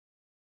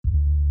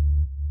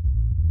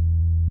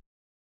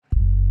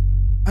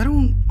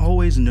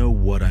always know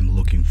what I'm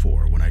looking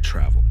for when I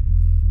travel.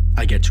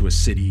 I get to a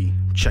city,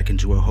 check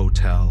into a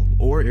hotel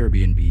or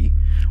Airbnb,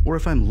 or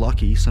if I'm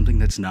lucky, something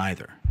that's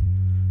neither.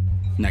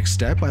 Next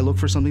step, I look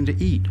for something to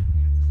eat,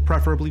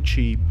 preferably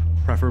cheap,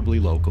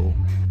 preferably local.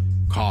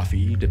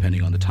 Coffee,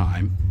 depending on the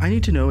time. I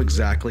need to know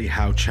exactly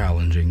how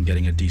challenging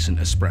getting a decent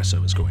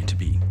espresso is going to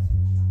be.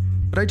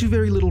 But I do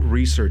very little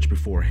research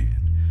beforehand,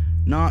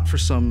 not for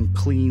some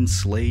clean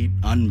slate,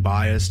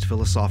 unbiased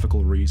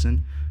philosophical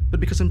reason, but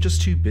because I'm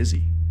just too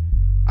busy.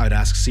 I'd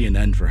ask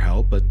CNN for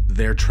help, but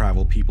their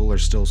travel people are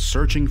still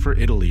searching for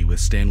Italy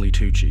with Stanley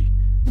Tucci.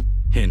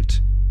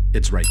 Hint,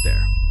 it's right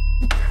there.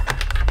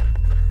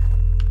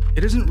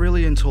 It isn't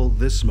really until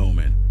this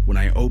moment, when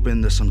I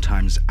open the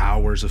sometimes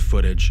hours of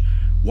footage,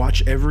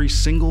 watch every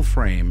single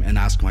frame, and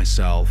ask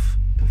myself,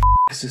 the f***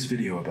 is this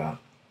video about?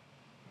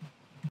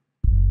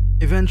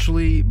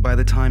 Eventually, by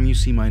the time you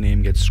see my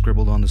name get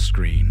scribbled on the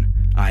screen,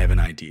 I have an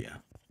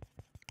idea.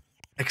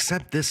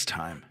 Except this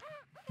time.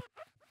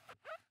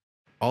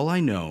 All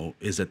I know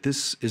is that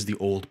this is the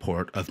old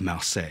port of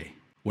Marseille,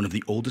 one of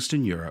the oldest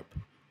in Europe,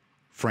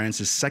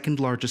 France's second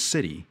largest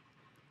city,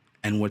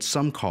 and what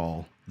some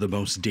call the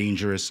most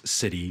dangerous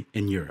city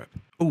in Europe.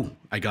 Ooh,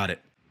 I got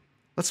it.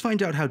 Let's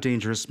find out how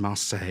dangerous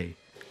Marseille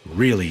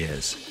really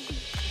is.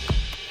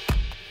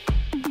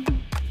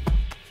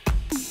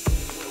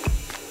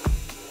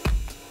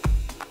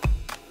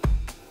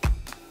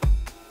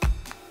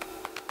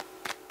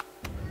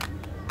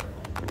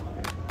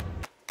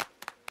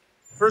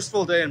 First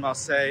full day in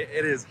Marseille,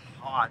 it is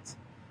hot.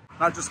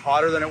 Not just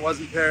hotter than it was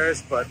in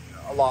Paris, but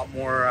a lot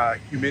more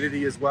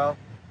humidity as well.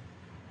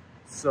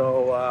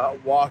 So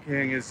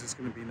walking is just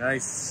going to be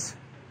nice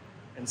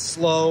and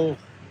slow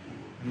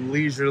and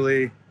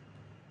leisurely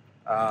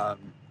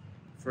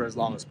for as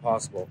long as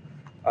possible.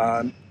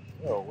 Oh,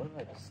 what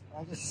did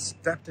I just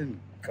stepped in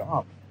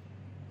gum.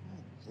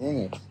 Dang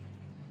it.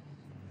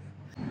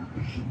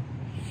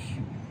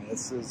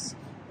 This is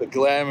the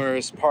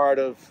glamorous part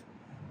of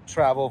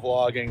travel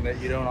vlogging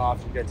that you don't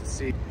often get to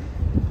see.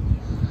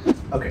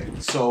 Okay,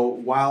 so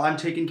while I'm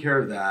taking care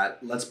of that,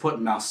 let's put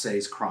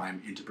Marseille's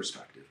crime into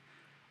perspective.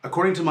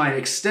 According to my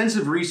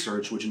extensive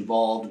research, which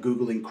involved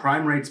Googling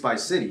crime rates by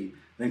city,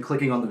 then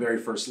clicking on the very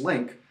first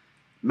link,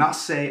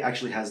 Marseille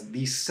actually has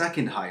the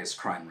second highest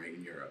crime rate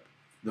in Europe.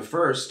 The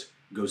first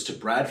goes to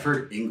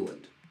Bradford,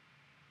 England.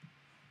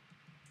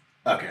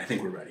 Okay, I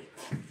think we're ready.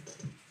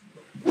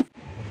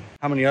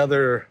 How many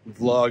other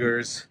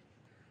vloggers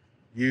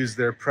use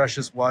their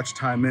precious watch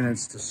time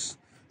minutes to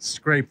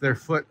scrape their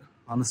foot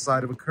on the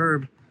side of a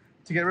curb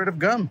to get rid of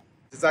gum?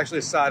 It's actually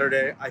a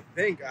Saturday. I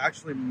think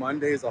actually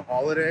Monday is a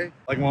holiday,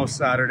 like most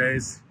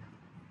Saturdays.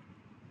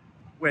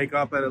 Wake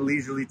up at a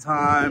leisurely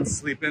time,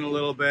 sleep in a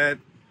little bit.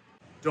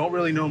 Don't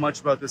really know much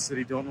about this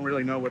city. Don't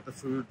really know what the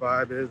food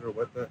vibe is or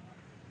what the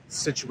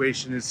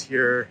situation is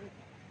here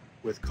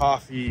with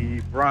coffee,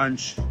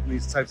 brunch, and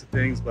these types of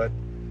things, but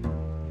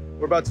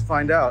we're about to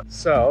find out.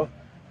 So,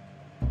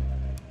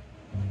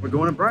 we're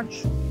going to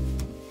brunch.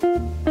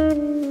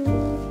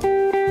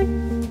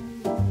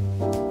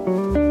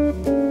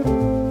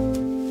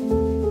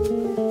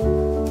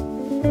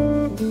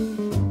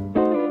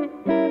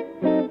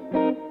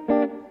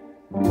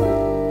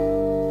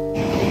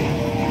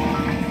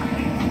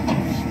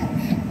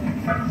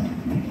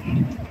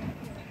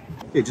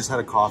 Okay, just had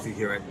a coffee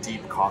here at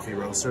Deep Coffee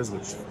Roasters,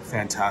 which is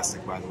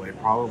fantastic, by the way.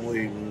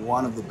 Probably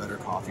one of the better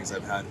coffees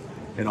I've had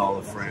in all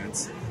of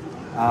France.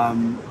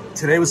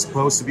 Today was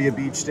supposed to be a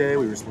beach day.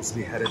 We were supposed to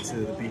be headed to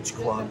the beach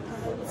club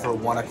for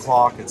 1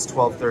 o'clock. It's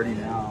 12:30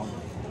 now.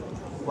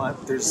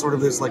 But there's sort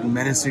of this like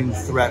menacing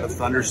threat of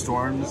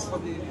thunderstorms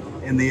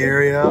in the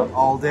area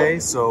all day,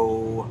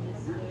 so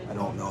I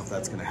don't know if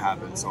that's gonna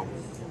happen. So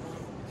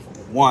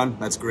one,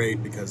 that's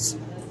great because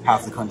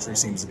half the country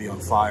seems to be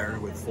on fire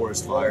with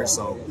forest fires,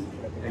 so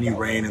any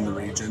rain in the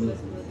region,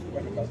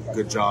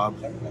 good job.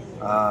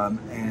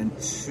 And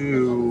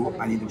two,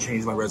 I need to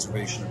change my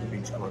reservation at the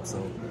beach club, so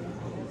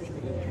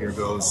here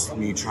goes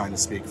me trying to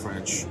speak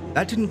French.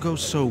 That didn't go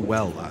so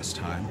well last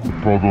time.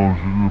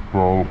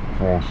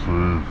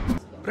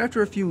 But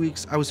after a few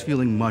weeks, I was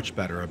feeling much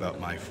better about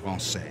my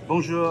français.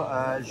 Bonjour,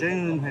 j'ai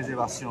une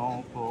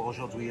réservation pour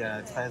aujourd'hui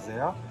à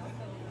 13h.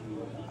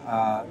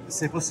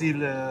 C'est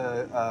possible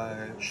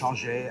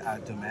changer à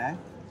demain?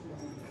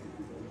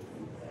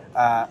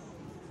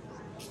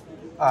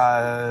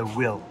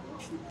 Will.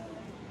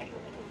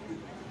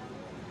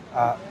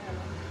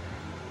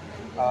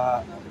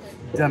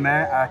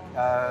 Demain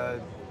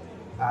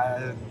à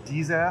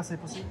 10h, c'est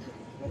possible?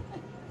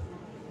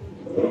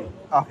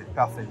 Ok,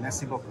 parfait.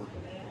 Merci beaucoup.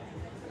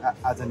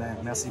 À demain.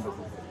 Merci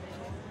beaucoup.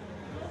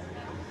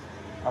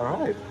 All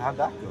right, how'd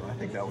that go? I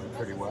think that went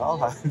pretty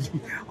well.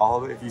 All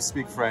of it, if you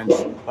speak French,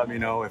 let me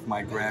know if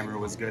my grammar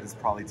was good. It's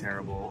probably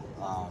terrible,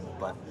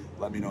 but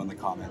let me know in the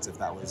comments if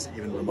that was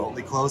even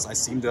remotely close. I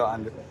seem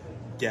to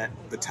get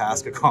the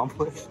task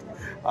accomplished,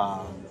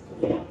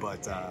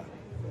 but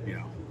you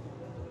know,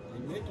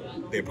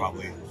 they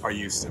probably are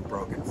used to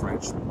broken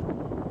French.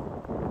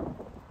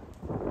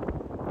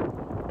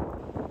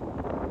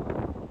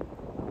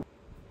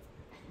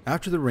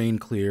 After the rain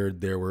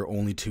cleared, there were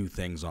only two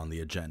things on the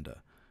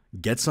agenda: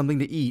 get something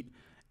to eat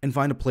and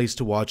find a place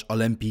to watch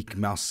Olympique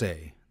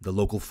Marseille, the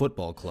local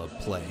football club,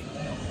 play.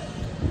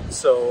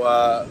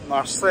 So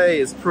Marseille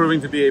is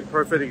proving to be a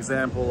perfect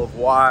example of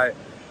why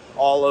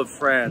all of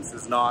France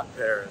is not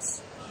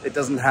Paris. It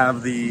doesn't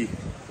have the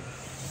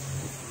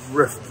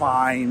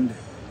refined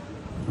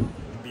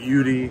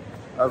beauty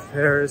of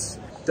Paris.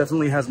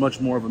 Definitely has much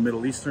more of a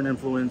Middle Eastern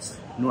influence,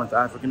 North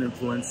African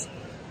influence.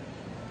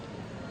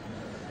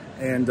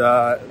 And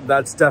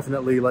that's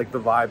definitely like the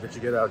vibe that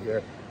you get out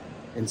here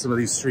in some of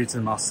these streets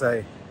in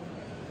Marseille,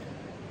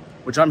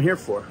 which I'm here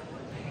for.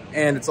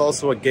 And it's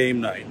also a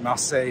game night.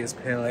 Marseille is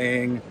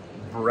playing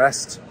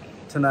Brest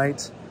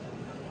tonight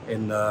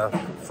in the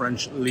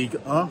French Ligue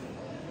 1.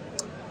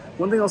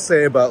 One thing I'll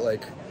say about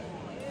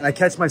and I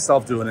catch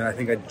myself doing it, I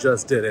think I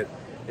just did it,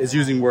 is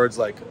using words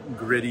like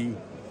gritty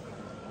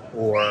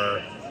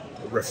or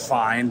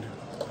refined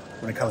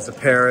when it comes to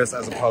Paris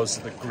as opposed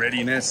to the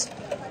grittiness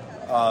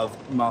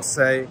of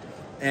Marseille.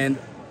 And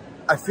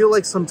I feel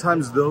like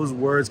sometimes those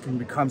words can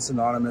become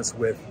synonymous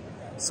with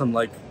some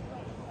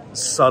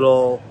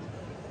subtle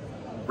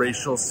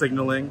racial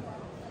signaling.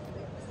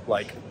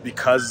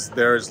 Because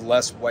there's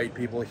less white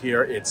people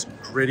here, it's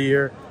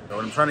grittier.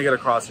 What I'm trying to get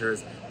across here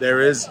is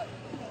there is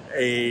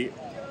a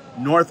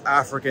North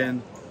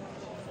African,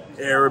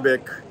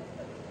 Arabic,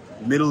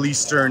 Middle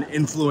Eastern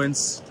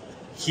influence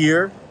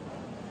here.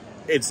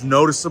 It's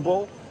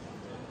noticeable,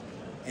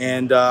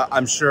 and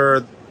I'm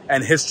sure,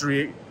 and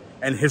history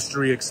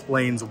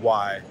explains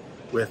why,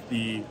 with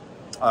the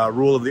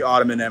rule of the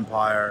Ottoman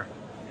Empire,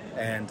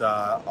 and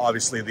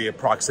obviously the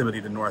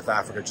proximity to North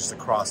Africa just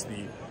across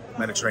the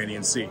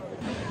Mediterranean Sea.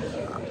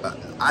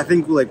 I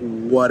think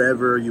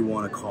whatever you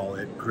want to call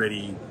it,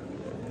 gritty,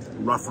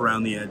 rough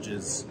around the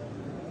edges,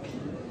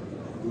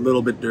 a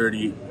little bit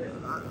dirty,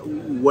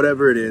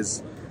 whatever it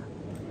is,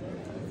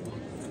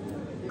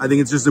 I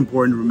think it's just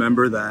important to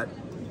remember that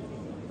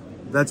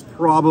that's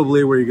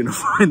probably where you're going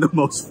to find the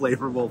most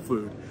flavorful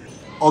food.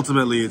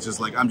 Ultimately, it's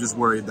just I'm just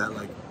worried that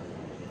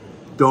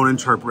don't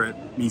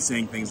interpret me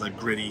saying things like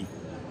gritty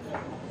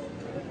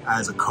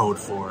as a code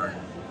for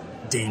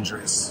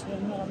dangerous.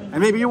 And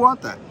maybe you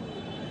want that,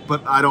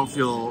 but I don't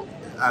feel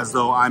as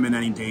though I'm in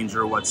any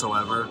danger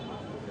whatsoever.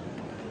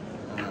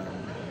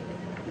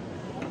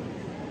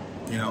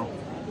 You know,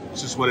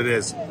 it's just what it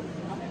is.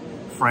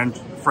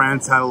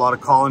 France had a lot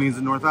of colonies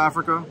in North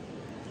Africa.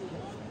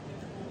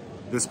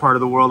 This part of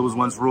the world was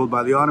once ruled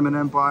by the Ottoman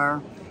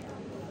Empire.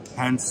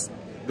 Hence,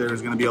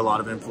 there's going to be a lot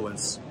of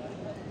influence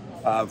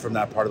from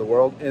that part of the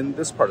world in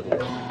this part of the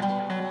world.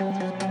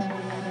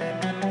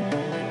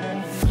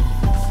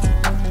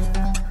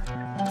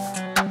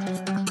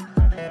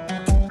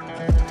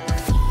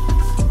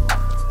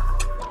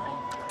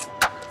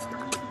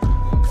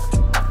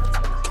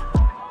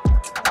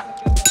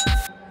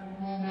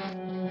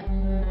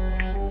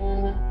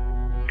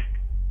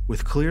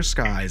 With clear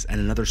skies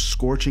and another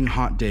scorching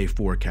hot day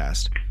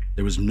forecast,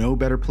 there was no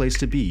better place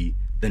to be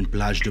than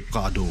Plage de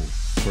Prado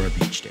for a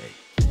beach day.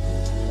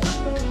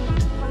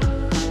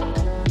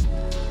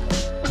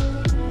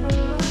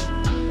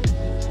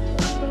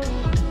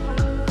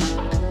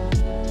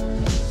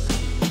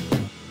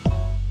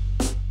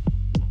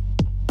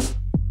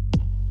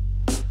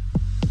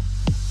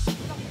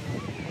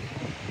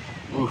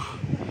 Oof,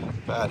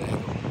 bad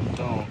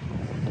angle.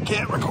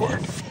 Can't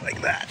record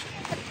like that.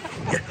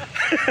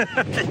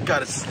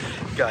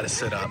 gotta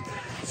sit up.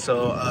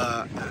 So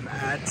I'm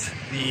at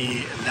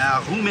the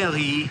La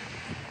Roumerie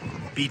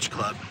Beach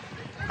Club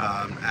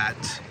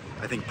at,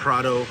 I think,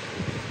 Prado,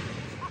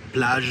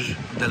 Plage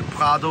del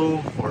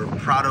Prado or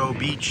Prado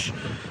Beach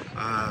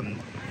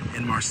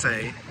in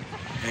Marseille.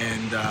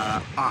 And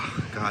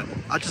oh God,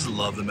 I just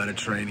love the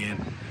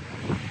Mediterranean.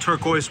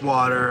 Turquoise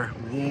water,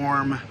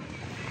 warm.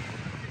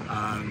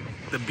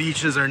 The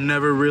beaches are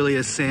never really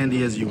as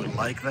sandy as you would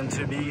like them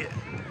to be,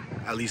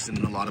 at least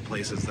in a lot of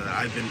places that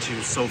I've been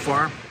to so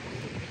far,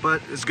 but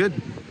it's good.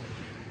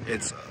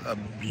 It's a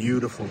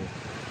beautiful,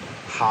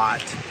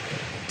 hot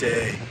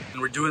day. And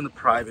we're doing the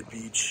private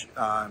beach.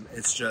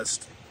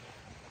 It's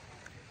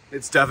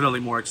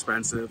definitely more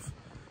expensive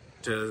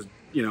to,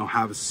 you know,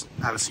 have a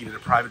seat at a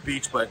private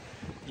beach, but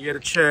you get a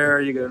chair,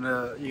 you get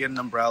an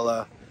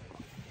umbrella,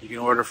 you can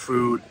order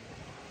food.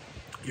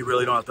 You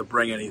really don't have to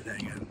bring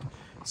anything. And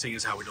seeing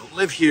as how we don't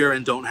live here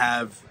and don't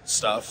have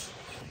stuff,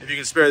 if you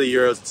can spare the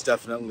euros, it's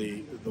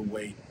definitely the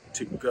way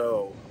to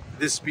go.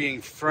 This being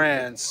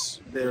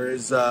France, there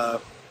is, how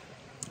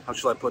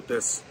shall I put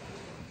this?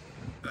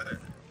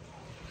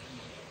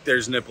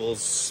 There's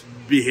nipples,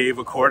 behave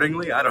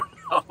accordingly. I don't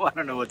know. I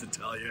don't know what to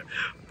tell you,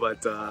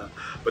 but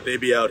they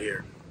be out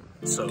here.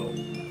 So,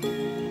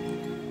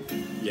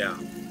 yeah,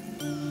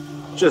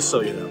 just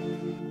so you know.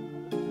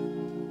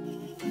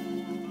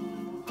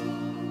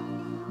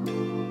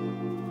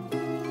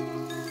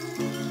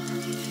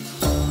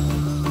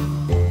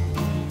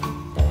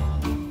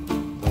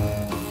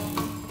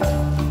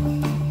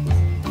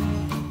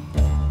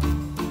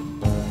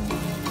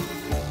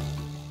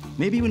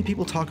 Maybe when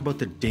people talk about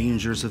the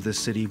dangers of this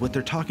city, what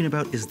they're talking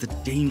about is the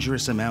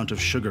dangerous amount of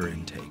sugar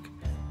intake.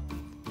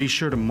 Be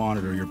sure to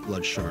monitor your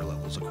blood sugar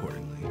levels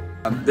accordingly.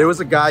 There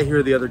was a guy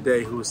here the other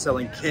day who was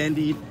selling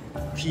candied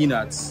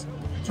peanuts.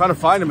 I'm trying to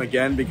find him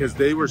again because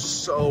they were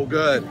so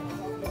good.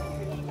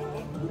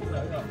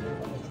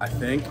 I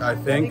think.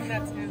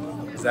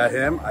 Is that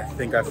him? I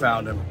think I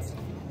found him.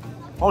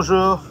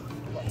 Bonjour.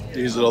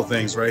 These little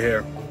things right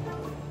here.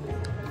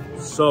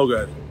 So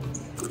good.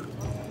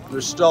 They're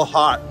still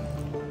hot.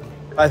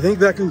 I think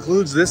that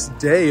concludes this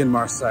day in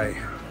Marseille.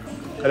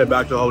 Headed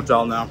back to the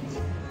hotel now.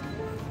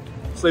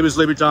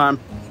 Sleepy time.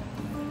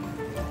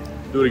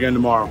 Do it again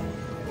tomorrow.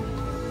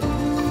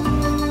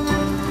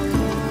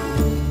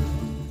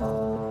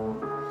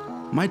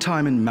 My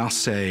time in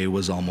Marseille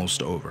was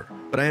almost over,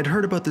 but I had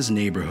heard about this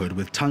neighborhood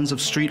with tons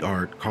of street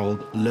art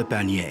called Le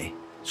Panier.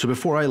 So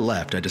before I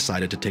left, I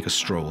decided to take a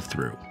stroll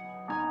through.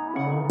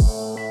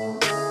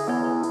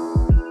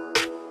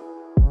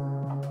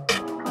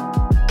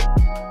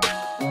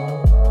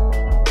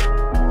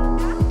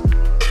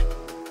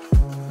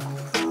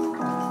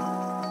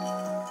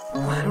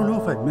 I don't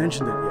know if I've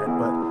mentioned it yet,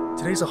 but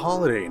today's a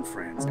holiday in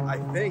France. I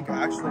think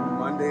actually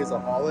Monday is a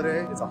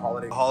holiday. It's a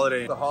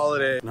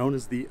holiday known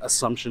as the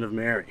Assumption of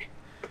Mary,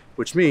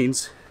 which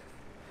means,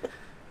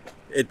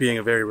 it being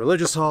a very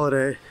religious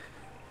holiday,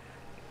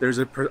 there's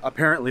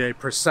apparently a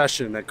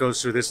procession that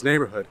goes through this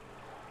neighborhood.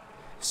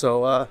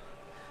 So I'm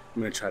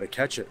gonna try to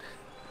catch it.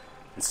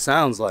 It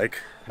sounds like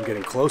I'm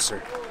getting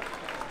closer.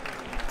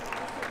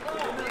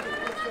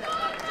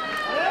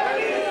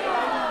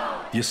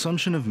 The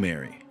Assumption of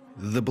Mary.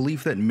 The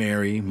belief that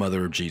Mary,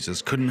 mother of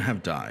Jesus, couldn't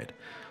have died.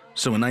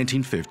 So in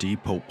 1950,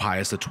 Pope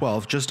Pius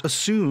XII just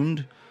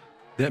assumed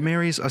that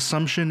Mary's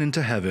assumption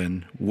into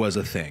heaven was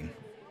a thing.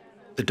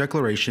 The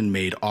declaration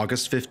made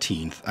August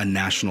 15th a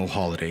national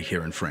holiday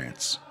here in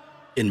France.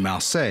 In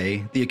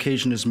Marseille, the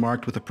occasion is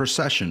marked with a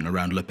procession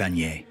around Le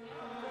Panier.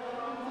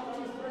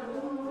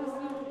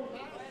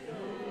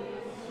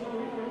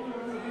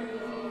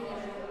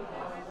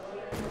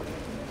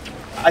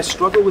 I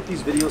struggle with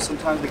these videos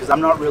sometimes because I'm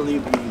not really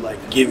the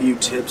like give you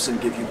tips and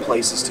give you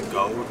places to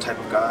go type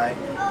of guy.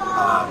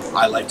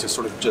 I like to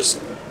sort of just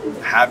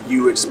have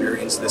you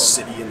experience this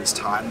city and this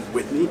time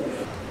with me.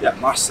 Yeah,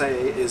 Marseille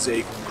is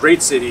a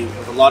great city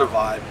with a lot of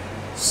vibe.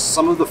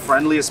 Some of the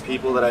friendliest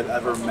people that I've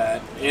ever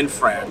met in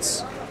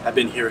France have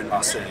been here in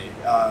Marseille.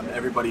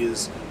 Everybody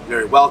is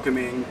very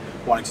welcoming,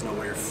 wanting to know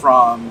where you're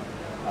from,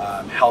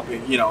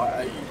 helping,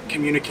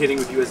 communicating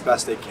with you as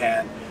best they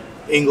can.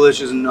 English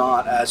is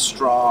not as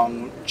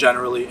strong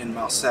generally in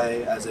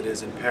Marseille as it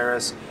is in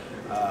Paris,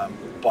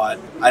 but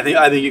I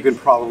think you can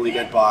probably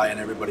get by, and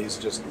everybody's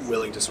just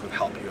willing to sort of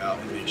help you out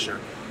and make sure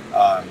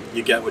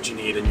you get what you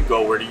need and you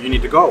go where you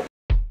need to go.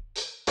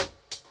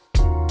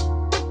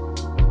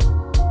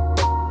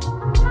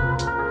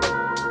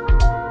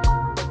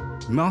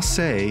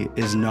 Marseille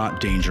is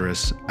not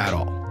dangerous at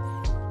all.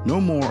 No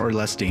more or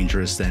less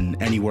dangerous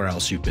than anywhere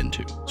else you've been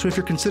to. So if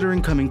you're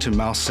considering coming to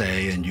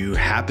Marseille and you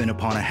happen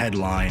upon a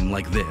headline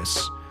like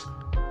this,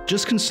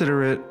 just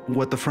consider it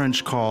what the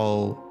French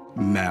call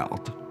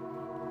merde.